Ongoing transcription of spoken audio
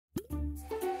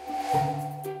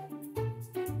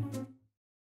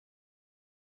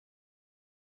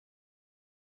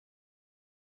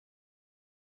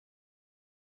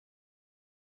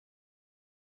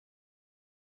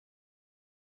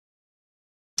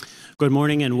Good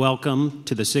morning and welcome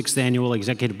to the 6th Annual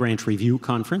Executive Branch Review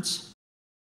Conference.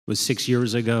 It was 6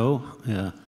 years ago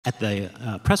at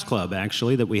the Press Club,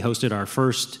 actually, that we hosted our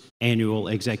first annual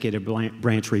Executive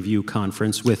Branch Review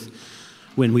Conference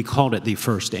when we called it the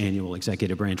first annual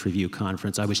Executive Branch Review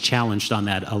Conference. I was challenged on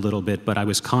that a little bit, but I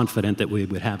was confident that we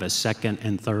would have a second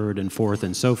and third and fourth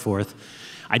and so forth.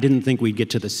 I didn't think we'd get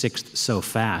to the sixth so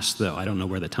fast, though. I don't know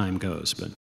where the time goes,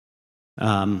 but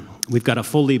we've got a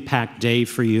fully packed day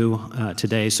for you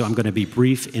today, so I'm going to be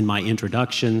brief in my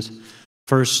introductions.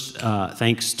 First,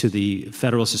 thanks to the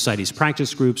Federalist Society's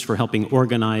practice groups for helping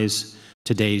organize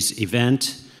today's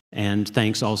event, and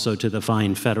thanks also to the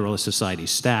fine Federalist Society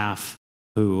staff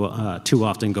who too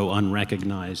often go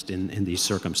unrecognized in these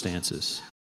circumstances.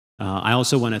 I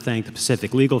also want to thank the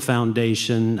Pacific Legal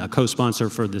Foundation, a co-sponsor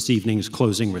for this evening's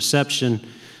closing reception,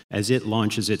 as it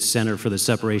launches its Center for the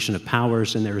Separation of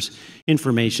Powers, and there's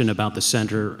information about the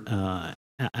center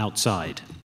outside.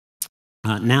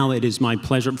 Now it is my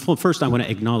pleasure. Well, first, I want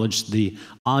to acknowledge the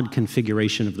odd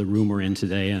configuration of the room we're in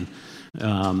today, and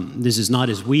this is not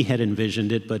as we had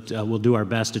envisioned it, but we'll do our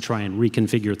best to try and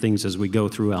reconfigure things as we go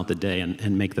throughout the day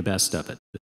and make the best of it.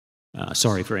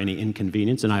 Sorry for any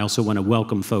inconvenience, and I also want to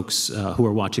welcome folks who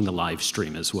are watching the live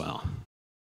stream as well.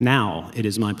 Now, it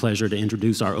is my pleasure to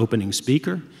introduce our opening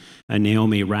speaker,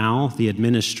 Neomi Rao, the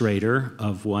administrator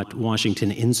of what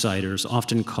Washington insiders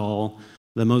often call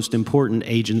the most important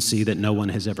agency that no one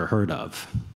has ever heard of.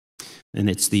 And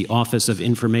it's the Office of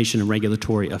Information and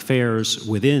Regulatory Affairs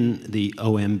within the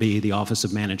OMB, the Office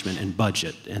of Management and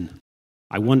Budget. And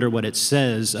I wonder what it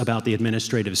says about the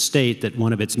administrative state that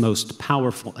one of its most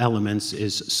powerful elements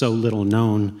is so little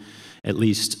known, at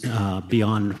least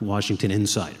beyond Washington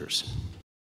insiders.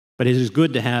 But it is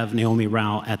good to have Neomi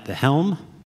Rao at the helm,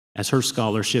 as her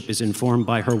scholarship is informed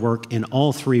by her work in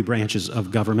all three branches of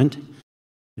government.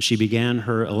 She began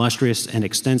her illustrious and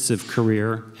extensive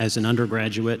career as an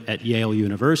undergraduate at Yale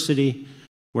University,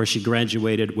 where she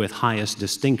graduated with highest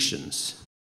distinctions.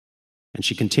 And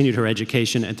she continued her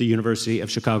education at the University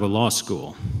of Chicago Law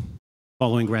School.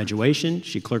 Following graduation,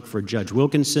 she clerked for Judge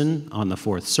Wilkinson on the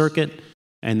Fourth Circuit,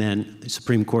 and then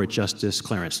Supreme Court Justice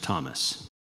Clarence Thomas.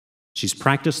 She's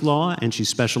practiced law, and she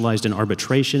specialized in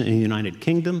arbitration in the United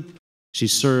Kingdom. She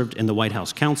served in the White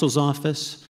House Counsel's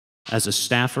office, as a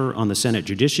staffer on the Senate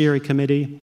Judiciary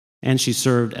Committee, and she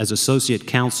served as associate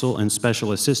counsel and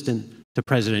special assistant to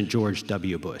President George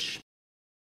W. Bush.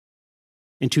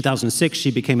 In 2006, she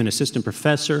became an assistant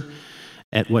professor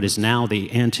at what is now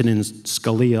the Antonin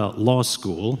Scalia Law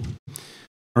School,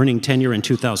 earning tenure in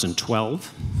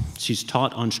 2012. She's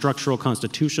taught on structural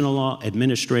constitutional law,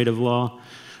 administrative law,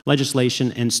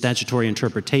 legislation, and statutory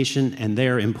interpretation, and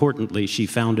there, importantly, she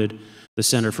founded the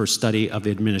Center for Study of the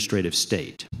Administrative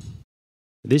State.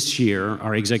 This year,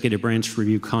 our Executive Branch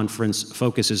Review Conference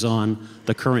focuses on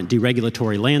the current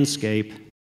deregulatory landscape,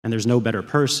 and there's no better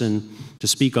person to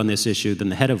speak on this issue than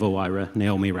the head of OIRA,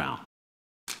 Neomi Rao.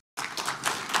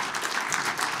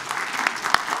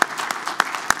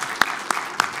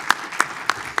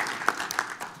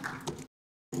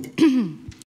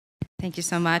 Thank you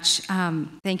so much.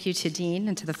 Thank you to Dean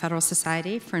and to the Federalist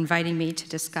Society for inviting me to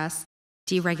discuss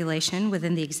deregulation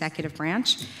within the executive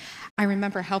branch. I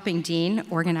remember helping Dean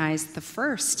organize the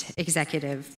first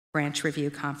Executive Branch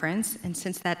Review Conference, and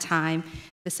since that time,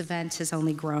 this event has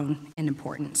only grown in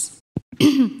importance.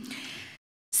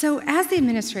 So as the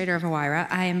administrator of OIRA,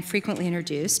 I am frequently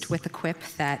introduced with the quip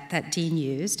that Dean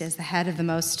used as the head of the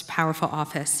most powerful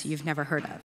office you've never heard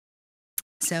of.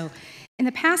 So in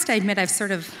the past, I admit I've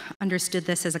sort of understood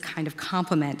this as a kind of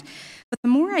compliment, but the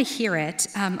more I hear it,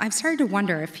 I've started to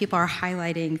wonder if people are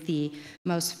highlighting the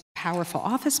most powerful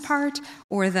office part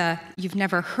or the you've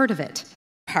never heard of it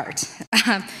part.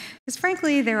 Because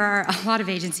frankly, there are a lot of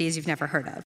agencies you've never heard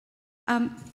of.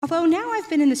 Although now I've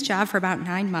been in this job for about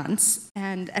 9 months,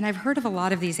 and I've heard of a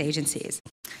lot of these agencies.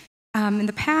 In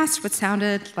the past, what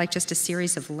sounded like just a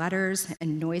series of letters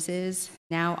and noises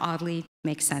now oddly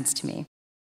makes sense to me.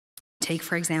 Take,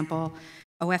 for example,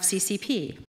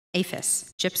 OFCCP,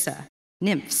 APHIS, GIPSA,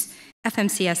 NIMFS,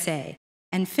 FMCSA,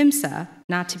 and PHMSA,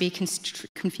 not to be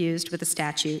confused with the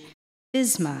statute,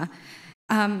 FISMA.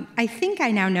 I think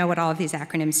I now know what all of these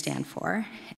acronyms stand for,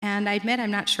 and I admit I'm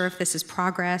not sure if this is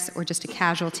progress or just a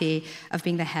casualty of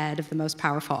being the head of the most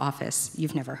powerful office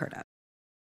you've never heard of.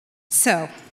 So,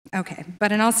 okay,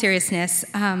 but in all seriousness,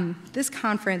 this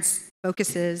conference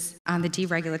focuses on the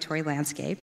deregulatory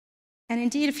landscape. And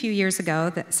indeed, a few years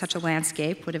ago, such a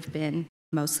landscape would have been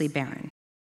mostly barren.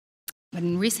 But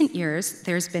in recent years,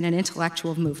 there's been an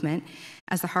intellectual movement,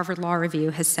 as the Harvard Law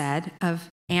Review has said, of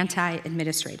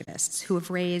anti-administrativists who have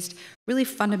raised really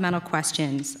fundamental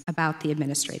questions about the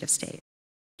administrative state.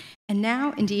 And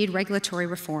now, indeed, regulatory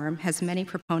reform has many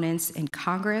proponents in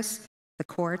Congress, the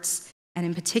courts, and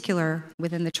in particular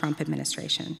within the Trump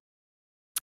administration.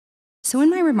 So in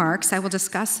my remarks, I will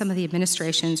discuss some of the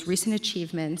administration's recent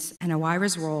achievements and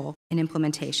OIRA's role in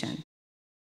implementation.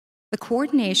 The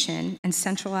coordination of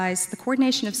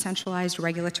centralized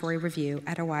regulatory review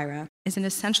at OIRA is an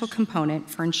essential component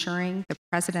for ensuring the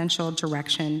presidential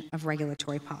direction of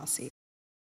regulatory policy.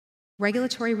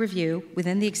 Regulatory review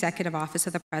within the Executive Office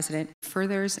of the President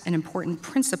furthers an important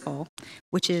principle,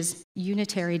 which is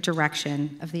unitary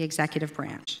direction of the executive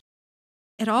branch.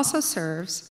 It also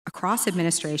serves across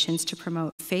administrations to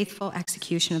promote faithful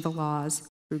execution of the laws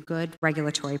through good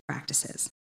regulatory practices.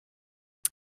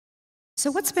 So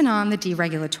what's been on the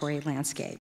deregulatory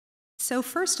landscape? So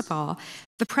first of all,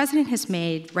 the President has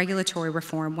made regulatory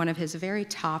reform one of his very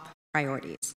top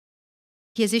priorities.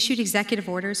 He has issued executive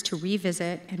orders to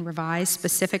revisit and revise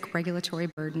specific regulatory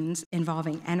burdens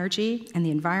involving energy and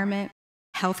the environment,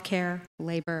 healthcare,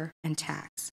 labor, and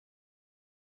tax.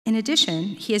 In addition,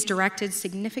 he has directed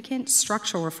significant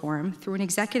structural reform through an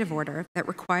executive order that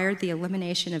required the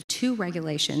elimination of 2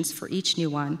 regulations for each new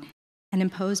one and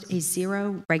imposed a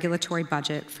 0 regulatory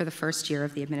budget for the first year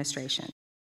of the administration.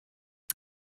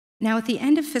 Now, at the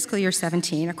end of fiscal year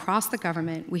 17, across the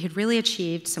government, we had really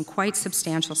achieved some quite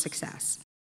substantial success.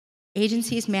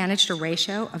 Agencies managed a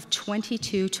ratio of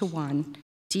 22-to-1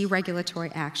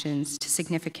 deregulatory actions to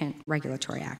significant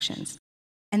regulatory actions.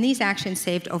 And these actions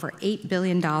saved over $8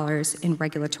 billion in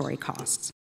regulatory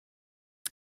costs.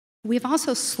 We have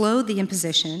also slowed the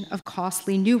imposition of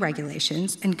costly new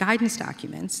regulations and guidance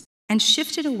documents and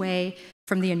shifted away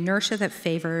from the inertia that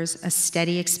favors a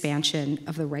steady expansion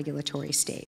of the regulatory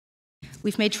state.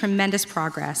 We've made tremendous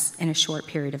progress in a short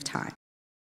period of time.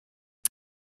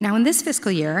 Now, in this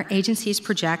fiscal year, agencies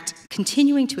project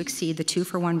continuing to exceed the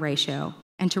 2-for-1 ratio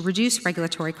and to reduce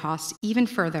regulatory costs even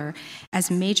further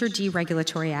as major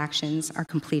deregulatory actions are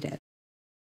completed.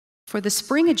 For the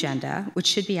spring agenda, which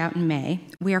should be out in May,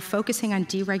 we are focusing on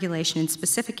deregulation in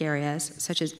specific areas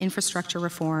such as infrastructure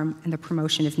reform and the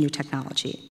promotion of new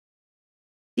technology.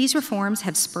 These reforms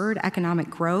have spurred economic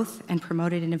growth and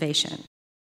promoted innovation.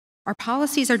 Our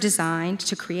policies are designed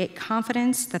to create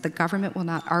confidence that the government will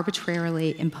not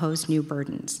arbitrarily impose new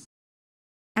burdens.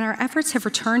 And our efforts have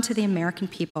returned to the American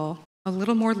people a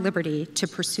little more liberty to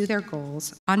pursue their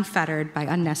goals unfettered by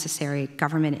unnecessary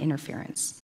government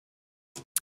interference.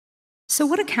 So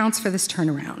what accounts for this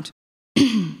turnaround?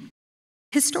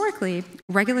 Historically,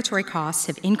 regulatory costs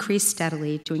have increased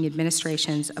steadily during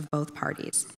administrations of both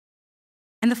parties.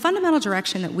 And the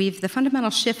fundamental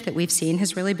shift that we've seen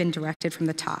has really been directed from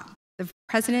the top. The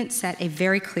President set a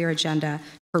very clear agenda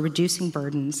for reducing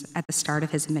burdens at the start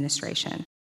of his administration.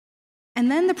 And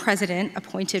then the President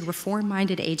appointed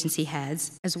reform-minded agency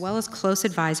heads, as well as close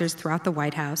advisors throughout the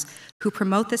White House, who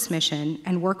promote this mission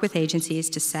and work with agencies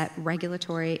to set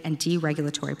regulatory and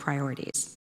deregulatory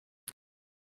priorities.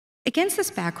 Against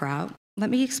this background, let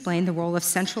me explain the role of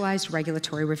centralized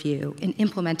regulatory review in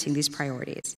implementing these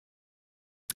priorities.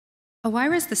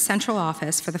 OIRA is the central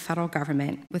office for the federal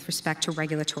government with respect to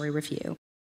regulatory review,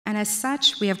 and as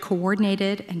such, we have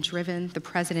coordinated and driven the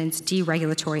President's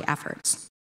deregulatory efforts.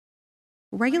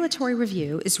 Regulatory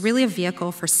review is really a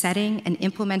vehicle for setting and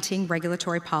implementing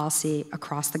regulatory policy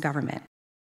across the government.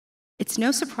 It's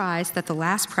no surprise that the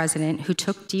last president who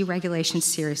took deregulation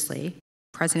seriously,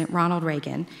 President Ronald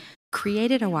Reagan,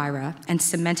 created OIRA and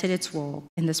cemented its role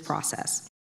in this process.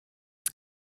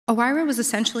 OIRA was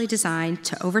essentially designed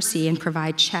to oversee and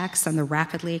provide checks on the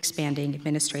rapidly expanding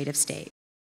administrative state.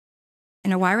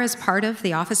 And OIRA is part of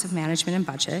the Office of Management and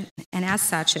Budget, and as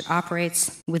such, it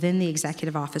operates within the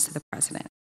Executive Office of the President.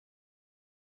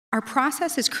 Our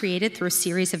process is created through a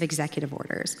series of executive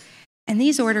orders, and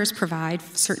these orders provide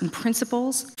certain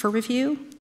principles for review,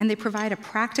 and they provide a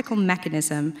practical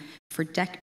mechanism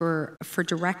for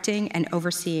directing and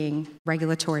overseeing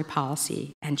regulatory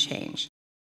policy and change.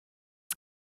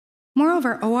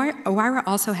 Moreover, OIRA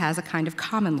also has a kind of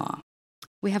common law.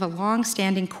 We have a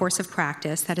long-standing course of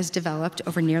practice that has developed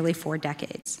over nearly 4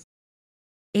 decades.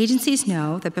 Agencies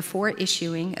know that before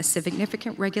issuing a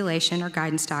significant regulation or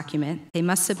guidance document, they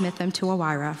must submit them to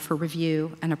OIRA for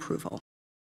review and approval.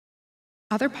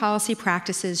 Other policy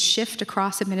practices shift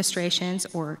across administrations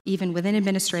or even within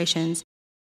administrations,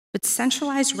 but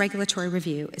centralized regulatory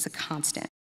review is a constant.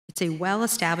 It's a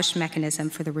well-established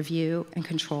mechanism for the review and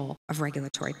control of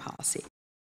regulatory policy.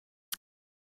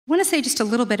 I want to say just a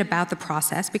little bit about the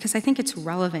process because I think it's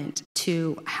relevant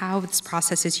to how this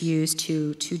process is used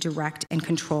to direct and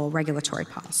control regulatory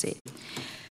policy.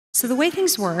 So the way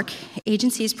things work,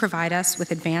 agencies provide us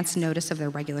with advance notice of their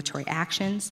regulatory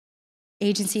actions.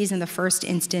 Agencies in the first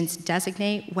instance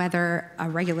designate whether a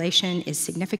regulation is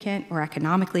significant or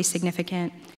economically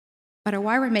significant, but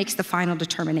OIRA makes the final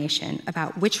determination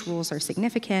about which rules are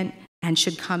significant and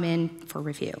should come in for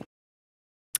review.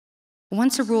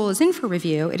 Once a rule is in for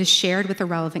review, it is shared with the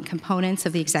relevant components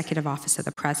of the Executive Office of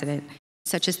the President,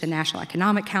 such as the National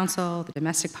Economic Council, the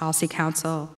Domestic Policy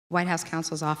Council, White House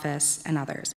Counsel's Office, and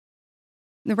others.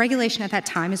 The regulation at that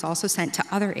time is also sent to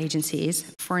other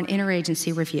agencies for an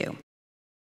interagency review.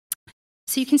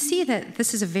 So you can see that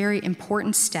this is a very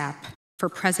important step for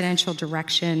presidential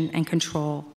direction and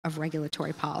control of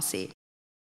regulatory policy.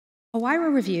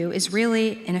 OIRA review is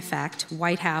really, in effect,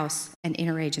 White House and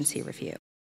interagency review.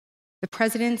 The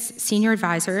president's senior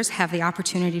advisors have the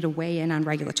opportunity to weigh in on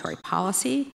regulatory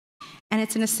policy, and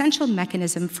it's an essential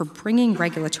mechanism for bringing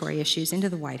regulatory issues into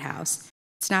the White House.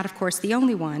 It's not, of course, the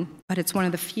only one, but it's one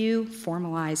of the few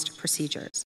formalized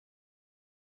procedures.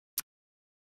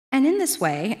 And in this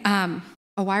way,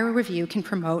 OIRA review can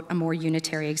promote a more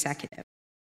unitary executive.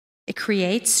 It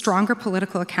creates stronger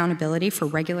political accountability for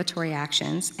regulatory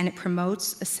actions, and it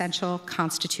promotes essential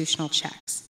constitutional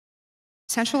checks.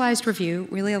 Centralized review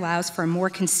really allows for a more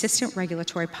consistent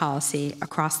regulatory policy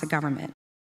across the government,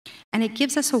 and it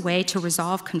gives us a way to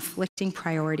resolve conflicting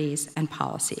priorities and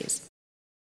policies.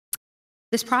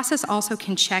 This process also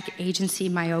can check agency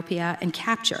myopia and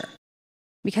capture.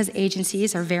 Because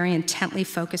agencies are very intently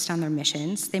focused on their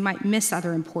missions, they might miss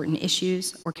other important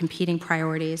issues or competing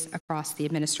priorities across the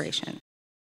administration.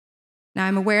 Now,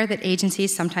 I'm aware that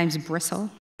agencies sometimes bristle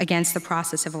against the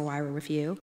process of OIRA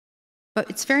review, but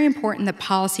it's very important that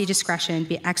policy discretion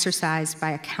be exercised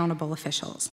by accountable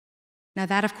officials. Now,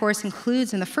 that, of course,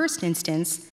 includes, in the first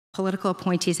instance, political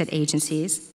appointees at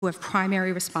agencies who have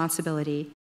primary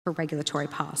responsibility for regulatory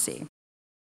policy.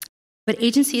 But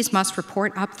agencies must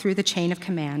report up through the chain of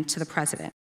command to the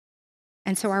president.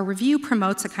 And so our review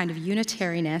promotes a kind of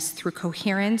unitariness through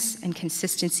coherence and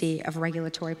consistency of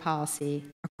regulatory policy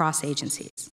across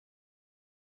agencies.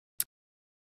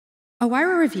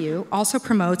 OIRA review also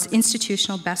promotes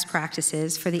institutional best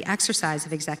practices for the exercise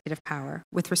of executive power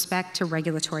with respect to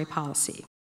regulatory policy.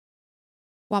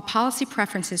 While policy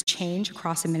preferences change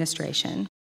across administration,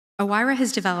 OIRA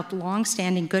has developed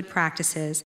long-standing good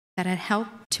practices that had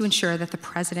helped to ensure that the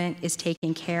president is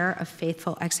taking care of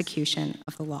faithful execution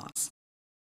of the laws.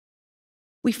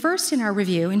 We first, in our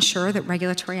review, ensure that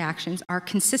regulatory actions are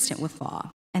consistent with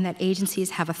law and that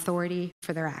agencies have authority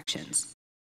for their actions.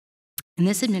 In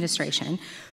this administration,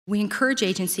 we encourage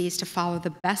agencies to follow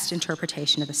the best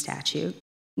interpretation of the statute,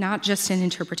 not just an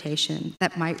interpretation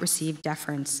that might receive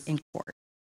deference in court.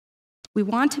 We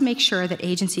want to make sure that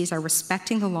agencies are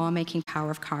respecting the lawmaking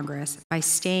power of Congress by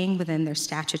staying within their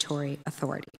statutory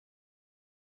authority.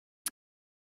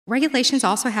 Regulations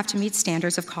also have to meet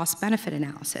standards of cost-benefit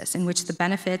analysis, in which the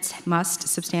benefits must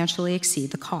substantially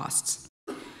exceed the costs.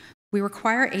 We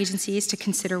require agencies to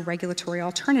consider regulatory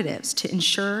alternatives to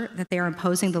ensure that they are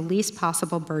imposing the least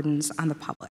possible burdens on the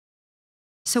public.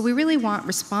 So we really want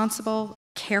responsible,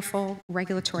 careful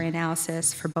regulatory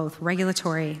analysis for both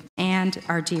regulatory and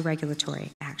our deregulatory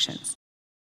actions.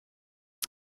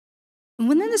 And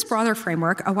within this broader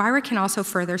framework, OIRA can also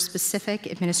further specific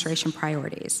administration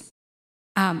priorities.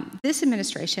 This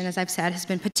administration, as I've said, has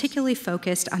been particularly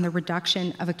focused on the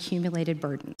reduction of accumulated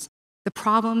burdens, the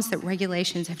problems that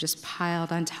regulations have just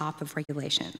piled on top of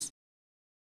regulations.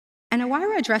 And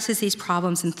OIRA addresses these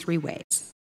problems in three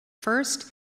ways. First,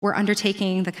 we're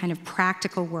undertaking the kind of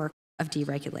practical work of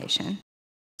deregulation.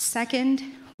 Second,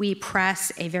 we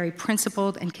press a very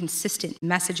principled and consistent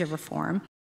message of reform.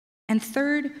 And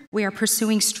third, we are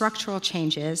pursuing structural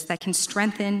changes that can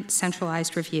strengthen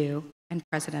centralized review and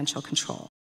presidential control.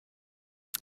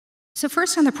 So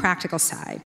first, on the practical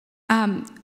side,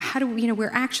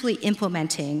 we're actually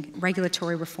implementing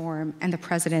regulatory reform and the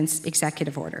president's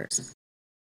executive orders.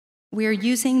 We are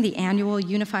using the annual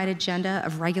unified agenda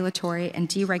of regulatory and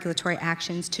deregulatory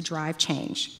actions to drive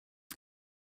change.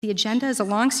 The agenda is a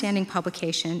long-standing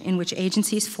publication in which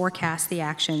agencies forecast the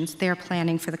actions they are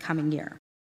planning for the coming year.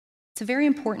 It's a very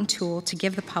important tool to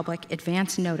give the public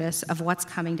advance notice of what's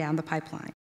coming down the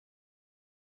pipeline.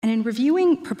 And in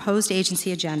reviewing proposed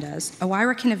agency agendas,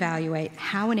 OIRA can evaluate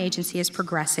how an agency is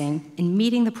progressing in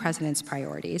meeting the president's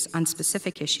priorities on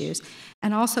specific issues,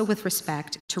 and also with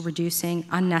respect to reducing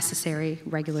unnecessary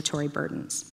regulatory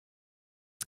burdens.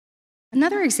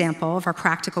 Another example of our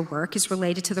practical work is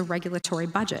related to the regulatory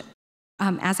budget.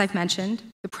 As I've mentioned,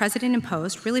 the president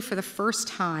imposed, really for the first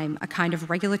time, a kind of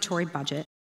regulatory budget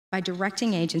by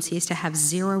directing agencies to have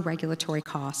zero regulatory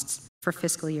costs for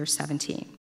fiscal year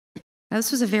 17. Now,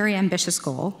 this was a very ambitious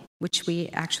goal, which we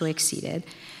actually exceeded,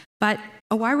 but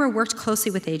OIRA worked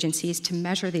closely with agencies to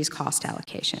measure these cost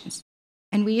allocations.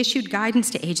 And we issued guidance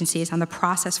to agencies on the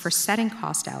process for setting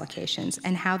cost allocations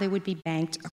and how they would be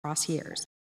banked across years.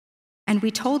 And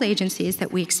we told agencies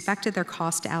that we expected their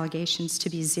cost allocations to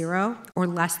be zero or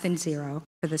less than zero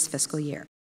for this fiscal year.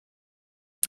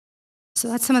 So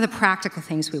that's some of the practical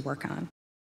things we work on.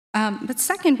 But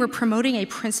second, we're promoting a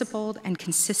principled and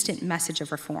consistent message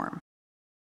of reform.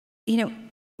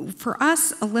 For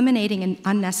us, eliminating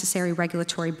unnecessary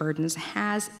regulatory burdens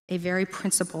has a very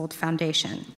principled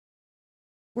foundation.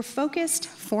 We're focused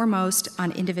foremost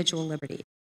on individual liberty.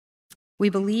 We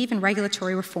believe in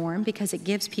regulatory reform because it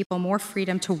gives people more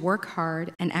freedom to work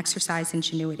hard and exercise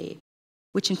ingenuity,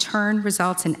 which in turn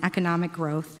results in economic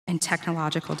growth and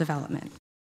technological development.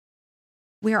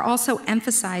 We are also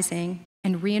emphasizing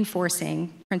and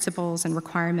reinforcing principles and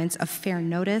requirements of fair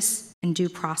notice and due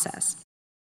process.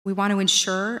 We want to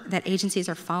ensure that agencies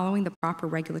are following the proper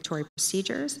regulatory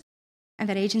procedures and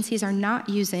that agencies are not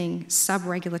using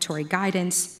sub-regulatory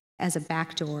guidance as a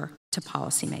backdoor to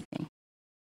policymaking.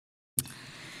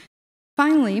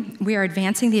 Finally, we are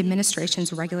advancing the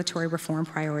administration's regulatory reform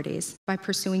priorities by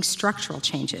pursuing structural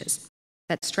changes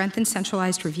that strengthen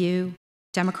centralized review,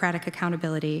 democratic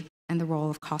accountability, and the role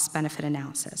of cost-benefit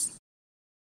analysis.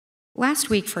 Last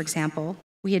week, for example,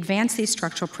 we advanced these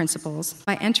structural principles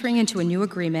by entering into a new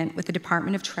agreement with the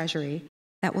Department of Treasury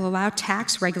that will allow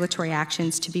tax regulatory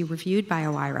actions to be reviewed by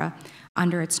OIRA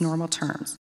under its normal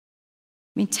terms.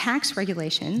 Tax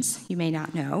regulations, you may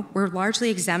not know, were largely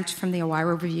exempt from the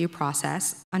OIRA review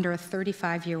process under a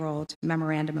 35-year-old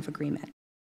memorandum of agreement.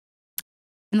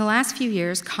 In the last few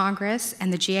years, Congress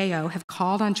and the GAO have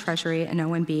called on Treasury and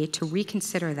OMB to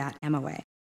reconsider that MOA.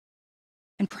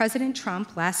 And President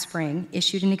Trump last spring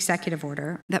issued an executive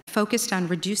order that focused on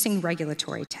reducing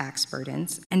regulatory tax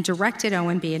burdens and directed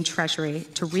OMB and Treasury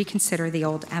to reconsider the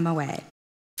old MOA.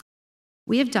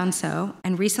 We have done so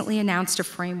and recently announced a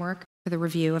framework for the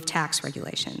review of tax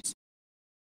regulations.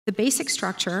 The basic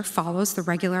structure follows the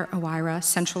regular OIRA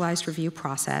centralized review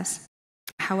process.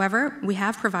 However, we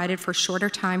have provided for shorter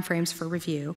timeframes for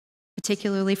review,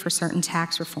 particularly for certain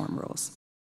tax reform rules.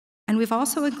 And we've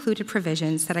also included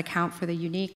provisions that account for the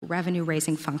unique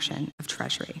revenue-raising function of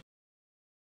Treasury.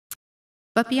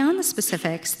 But beyond the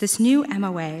specifics, this new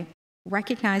MOA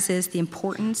recognizes the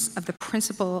importance of the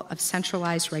principle of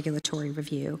centralized regulatory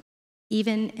review,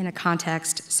 even in a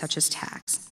context such as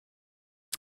tax.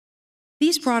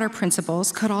 These broader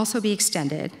principles could also be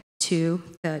extended to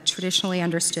the traditionally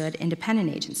understood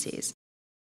independent agencies.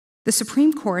 The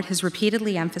Supreme Court has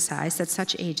repeatedly emphasized that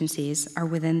such agencies are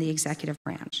within the executive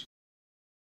branch.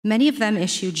 Many of them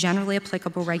issue generally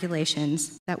applicable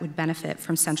regulations that would benefit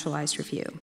from centralized review.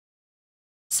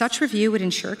 Such review would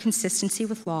ensure consistency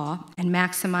with law and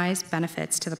maximize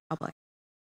benefits to the public.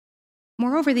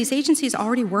 Moreover, these agencies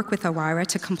already work with OIRA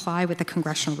to comply with the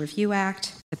Congressional Review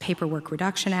Act, the Paperwork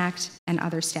Reduction Act, and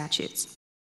other statutes.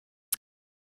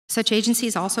 Such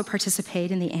agencies also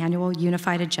participate in the annual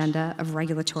Unified Agenda of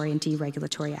Regulatory and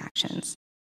Deregulatory Actions.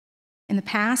 In the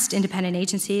past, independent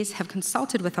agencies have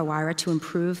consulted with OIRA to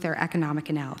improve their economic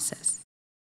analysis.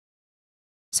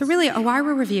 So really,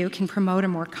 OIRA review can promote a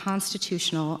more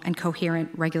constitutional and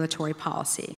coherent regulatory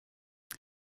policy.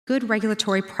 Good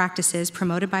regulatory practices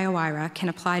promoted by OIRA can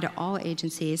apply to all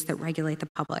agencies that regulate the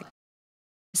public.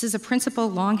 This is a principle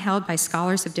long held by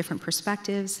scholars of different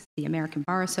perspectives, the American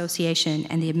Bar Association,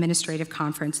 and the Administrative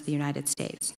Conference of the United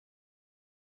States.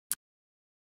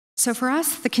 So for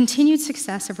us, the continued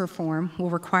success of reform will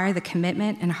require the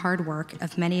commitment and hard work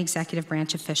of many executive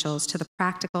branch officials to the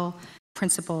practical,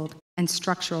 principled, and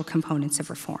structural components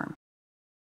of reform.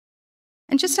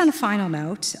 And just on a final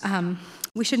note,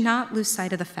 we should not lose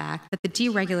sight of the fact that the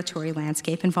deregulatory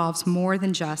landscape involves more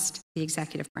than just the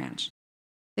executive branch.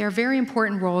 There are very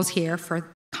important roles here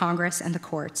for Congress and the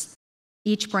courts.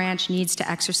 Each branch needs to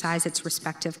exercise its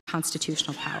respective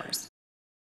constitutional powers.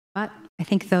 But I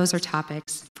think those are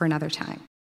topics for another time.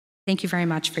 Thank you very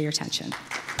much for your attention.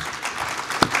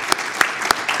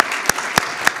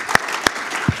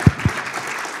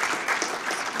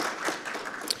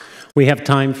 We have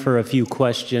time for a few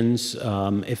questions.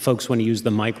 If folks want to use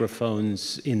the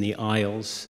microphones in the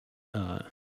aisles.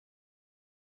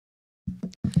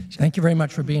 Thank you very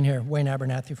much for being here. Wayne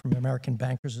Abernathy from the American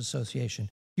Bankers Association.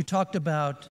 You talked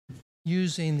about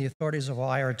using the authorities of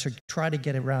OIRA to try to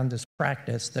get around this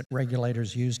practice that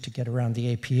regulators use to get around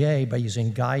the APA by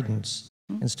using guidance.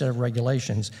 instead of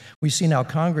regulations. We see now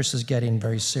Congress is getting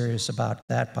very serious about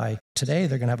that. By today,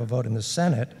 they're going to have a vote in the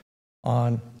Senate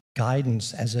on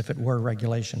guidance as if it were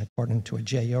regulation, according to a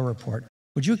GAO report.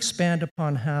 Would you expand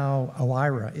upon how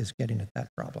OIRA is getting at that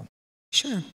problem?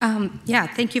 Sure. Yeah,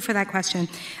 thank you for that question.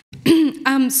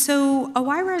 So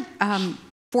OIRA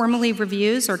formally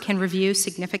reviews or can review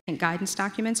significant guidance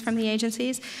documents from the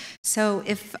agencies. So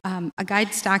if a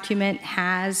guidance document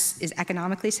is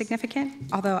economically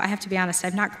significant, although I have to be honest,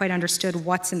 I've not quite understood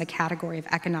what's in the category of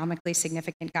economically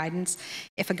significant guidance.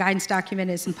 If a guidance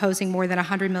document is imposing more than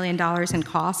 $100 million in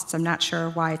costs, I'm not sure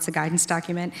why it's a guidance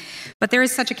document. But there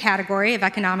is such a category of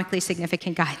economically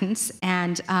significant guidance,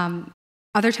 and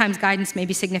other times guidance may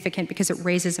be significant because it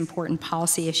raises important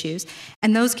policy issues,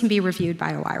 and those can be reviewed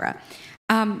by OIRA.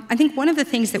 I think one of the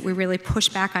things that we really push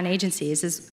back on agencies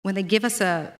is when they give us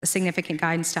a significant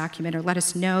guidance document or let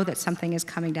us know that something is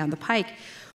coming down the pike,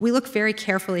 we look very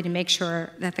carefully to make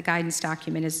sure that the guidance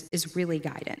document is really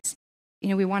guidance. You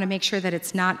know, we want to make sure that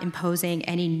it's not imposing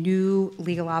any new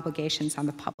legal obligations on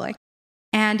the public.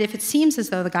 And if it seems as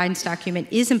though the guidance document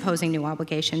is imposing new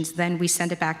obligations, then we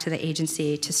send it back to the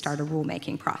agency to start a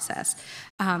rulemaking process.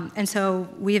 And so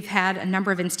we have had a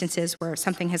number of instances where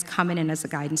something has come in as a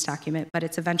guidance document, but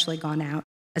it's eventually gone out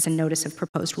as a notice of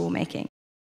proposed rulemaking.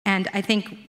 And I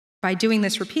think by doing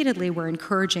this repeatedly, we're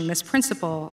encouraging this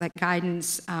principle that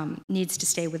guidance needs to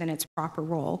stay within its proper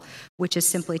role, which is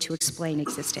simply to explain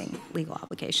existing legal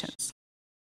obligations.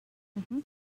 Mm-hmm.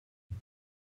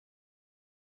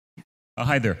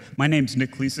 Hi there. My name's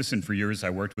Nick Clesis, and for years I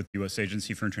worked with the U.S.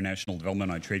 Agency for International Development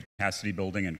on trade capacity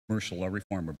building and commercial law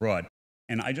reform abroad.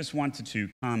 And I just wanted to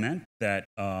comment that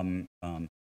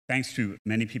thanks to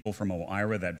many people from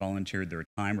OIRA that volunteered their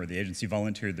time, or the agency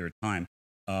volunteered their time,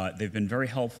 they've been very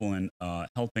helpful in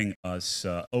helping us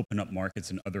open up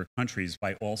markets in other countries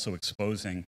by also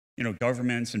exposing,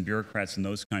 governments and bureaucrats in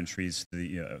those countries to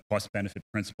the cost-benefit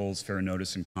principles, fair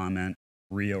notice and comment,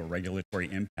 RIA, or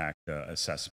regulatory impact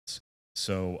assessments.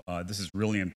 So this is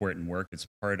really important work. It's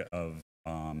part of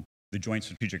the joint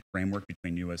strategic framework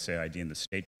between USAID and the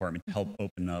State Department to help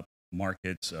open up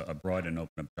markets abroad and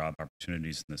open up job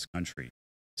opportunities in this country.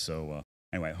 So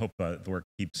anyway, I hope the work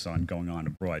keeps on going on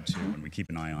abroad too, and we keep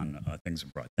an eye on things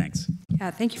abroad. Thanks. Yeah,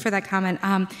 thank you for that comment.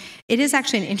 It is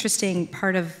actually an interesting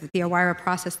part of the OIRA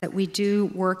process that we do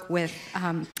work with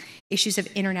issues of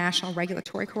international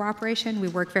regulatory cooperation. We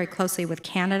work very closely with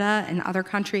Canada and other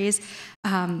countries.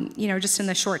 Just in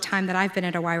the short time that I've been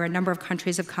at OIRA, a number of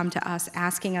countries have come to us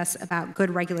asking us about good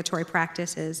regulatory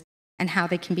practices and how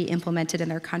they can be implemented in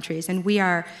their countries. And we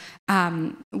are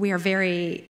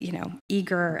very,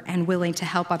 eager and willing to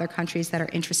help other countries that are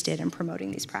interested in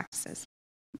promoting these practices.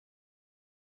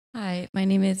 Hi, my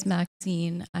name is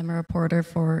Maxine. I'm a reporter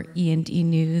for E&E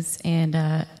News,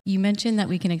 and you mentioned that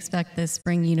we can expect the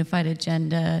Spring Unified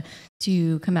Agenda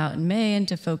to come out in May and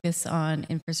to focus on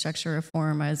infrastructure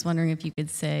reform. I was wondering if you could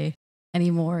say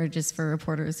any more just for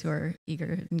reporters who are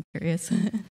eager and curious.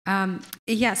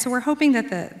 Yeah, so we're hoping that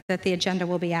the agenda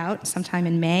will be out sometime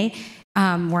in May.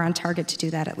 We're on target to do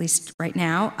that, at least right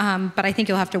now. But I think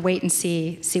you'll have to wait and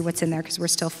see what's in there because we're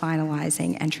still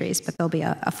finalizing entries, but there'll be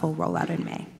a full rollout in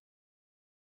May.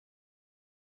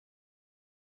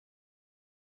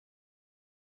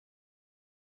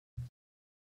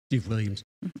 Steve Williams,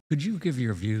 could you give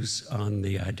your views on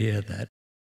the idea that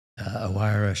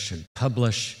OIRA should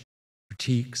publish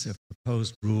critiques of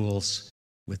proposed rules,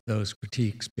 with those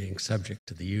critiques being subject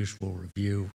to the usual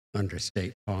review under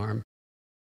State Farm?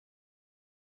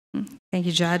 Thank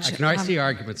you, Judge. I can already see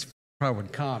arguments pro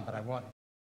and con, but I want...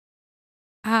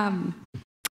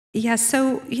 Yeah,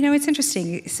 so, it's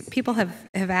interesting. People have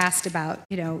asked about,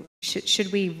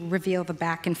 should we reveal the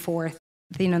back and forth,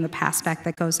 the past back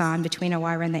that goes on between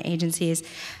OIRA and the agencies.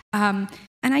 And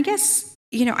I guess,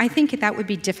 I think that would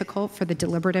be difficult for the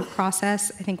deliberative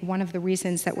process. I think one of the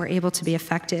reasons that we're able to be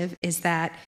effective is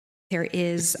that there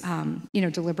is,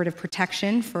 deliberative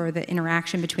protection for the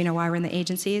interaction between OIRA and the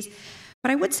agencies.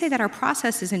 But I would say that our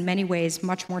process is in many ways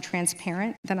much more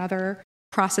transparent than other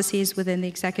processes within the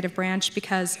executive branch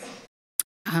because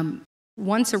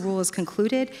once a rule is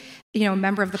concluded, a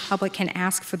member of the public can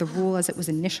ask for the rule as it was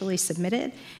initially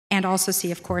submitted and also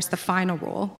see, of course, the final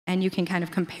rule. And you can kind of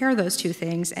compare those two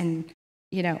things and,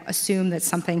 assume that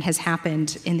something has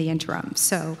happened in the interim.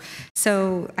 So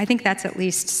I think that's at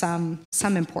least some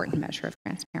important measure of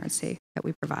transparency that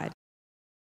we provide.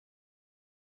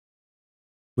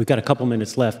 We've got a couple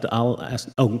minutes left. I'll ask,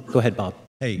 go ahead, Bob.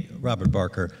 Hey, Robert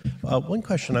Barker. One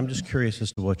question, I'm just curious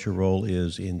as to what your role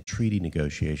is in treaty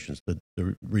negotiations, the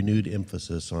renewed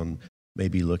emphasis on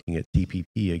maybe looking at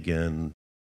TPP again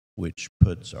which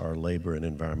puts our labor and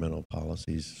environmental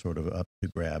policies sort of up to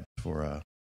grab for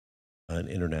an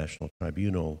international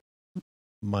tribunal,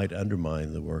 might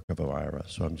undermine the work of OIRA.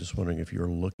 So I'm just wondering if you're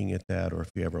looking at that or if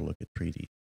you ever look at treaties.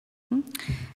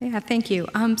 Yeah, thank you.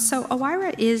 So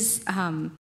OIRA is,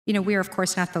 we are, of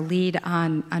course, not the lead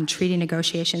on treaty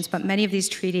negotiations, but many of these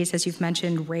treaties, as you've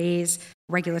mentioned, raise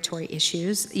regulatory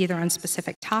issues, either on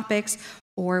specific topics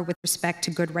or with respect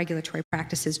to good regulatory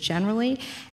practices generally.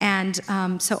 And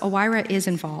so OIRA is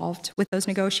involved with those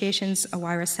negotiations.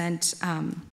 OIRA sent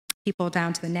people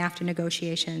down to the NAFTA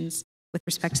negotiations with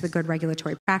respect to the Good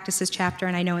Regulatory Practices chapter,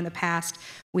 and I know in the past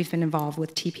we've been involved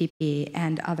with TPP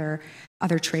and other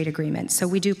trade agreements. So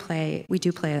we do play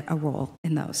a role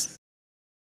in those.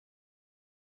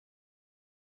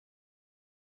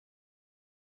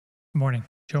 Good morning.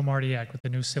 Joe Martiak with the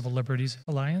New Civil Liberties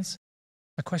Alliance.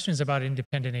 My question is about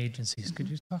independent agencies. Could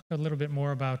you talk a little bit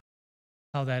more about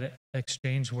how that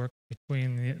exchange works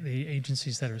between the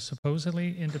agencies that are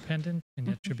supposedly independent and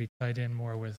yet should be tied in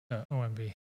more with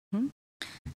OMB?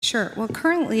 Sure. Well,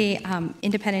 currently,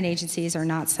 independent agencies are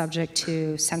not subject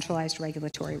to centralized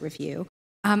regulatory review.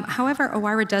 However,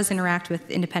 OIRA does interact with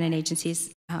independent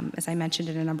agencies, as I mentioned,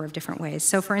 in a number of different ways.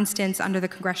 So, for instance, under the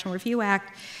Congressional Review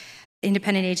Act,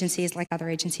 independent agencies, like other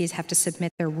agencies, have to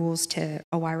submit their rules to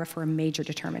OIRA for a major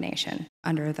determination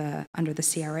under the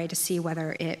CRA to see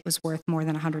whether it was worth more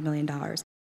than $100 million.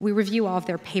 We review all of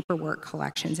their paperwork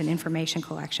collections and information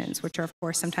collections, which are, of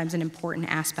course, sometimes an important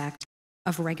aspect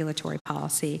of regulatory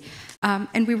policy.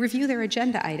 And we review their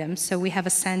agenda items, so we have a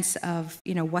sense of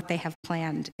what they have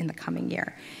planned in the coming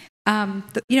year.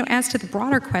 As to the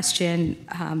broader question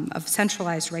of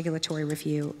centralized regulatory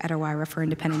review at OIRA for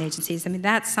independent agencies, I mean,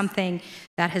 that's something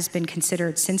that has been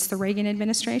considered since the Reagan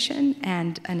administration,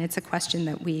 and it's a question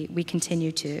that we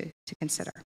continue to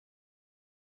consider.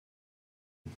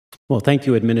 Well, thank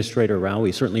you, Administrator Rao.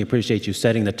 We certainly appreciate you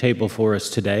setting the table for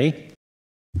us today.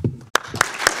 Thank you.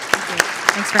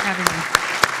 Thanks for having me.